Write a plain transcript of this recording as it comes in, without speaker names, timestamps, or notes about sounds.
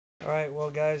Alright, well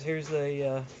guys, here's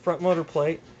the front motor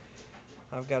plate.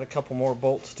 I've got a couple more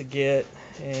bolts to get,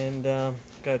 and got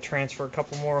to transfer a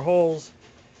couple more holes,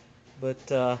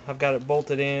 but I've got it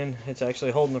bolted in. It's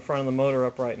actually holding the front of the motor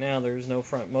up right now. There's no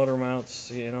front motor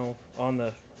mounts, on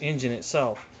the engine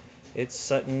itself. It's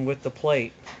sitting with the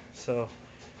plate. So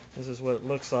this is what it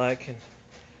looks like, and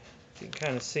you can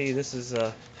kind of see this is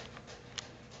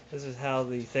how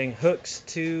the thing hooks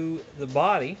to the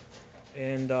body.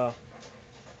 And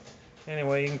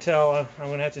anyway, you can tell I'm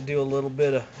going to have to do a little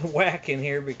bit of whacking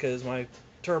here because my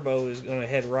turbo is going to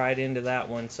head right into that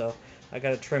one. So I got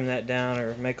to trim that down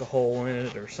or make a hole in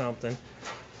it or something.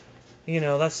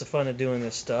 That's the fun of doing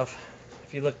this stuff.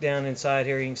 If you look down inside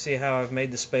here, you can see how I've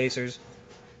made the spacers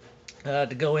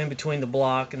to go in between the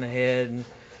block and the head, and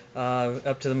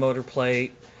up to the motor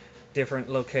plate, different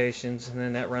locations, and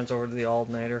then that runs over to the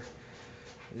alternator.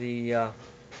 The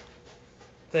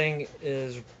thing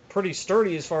is pretty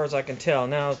sturdy as far as I can tell.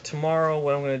 Now tomorrow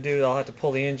what I'm going to do, I'll have to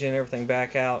pull the engine and everything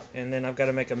back out, and then I've got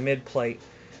to make a mid plate,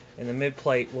 and the mid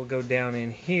plate will go down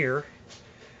in here,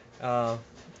 and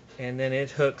then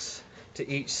it hooks to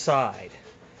each side.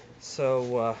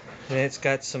 So and it's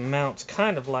got some mounts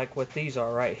kind of like what these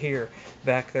are right here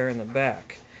back there in the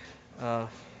back.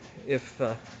 If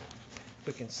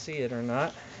we can see it or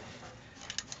not.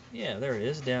 Yeah, there it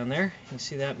is down there. You can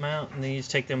see that mount, and then you just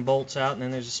take them bolts out, and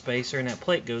then there's a spacer, and that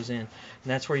plate goes in, and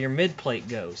that's where your mid plate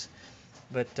goes.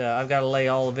 But I've got to lay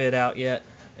all of it out yet,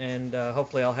 and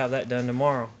hopefully I'll have that done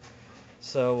tomorrow.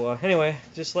 So anyway,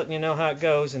 just letting you know how it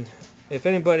goes, and if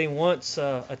anybody wants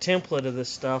a template of this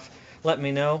stuff, let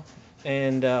me know,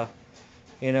 and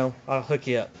I'll hook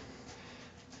you up.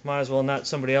 Might as well not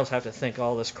somebody else have to think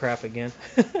all this crap again.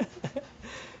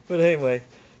 But anyway,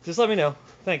 just let me know.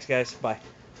 Thanks guys, bye.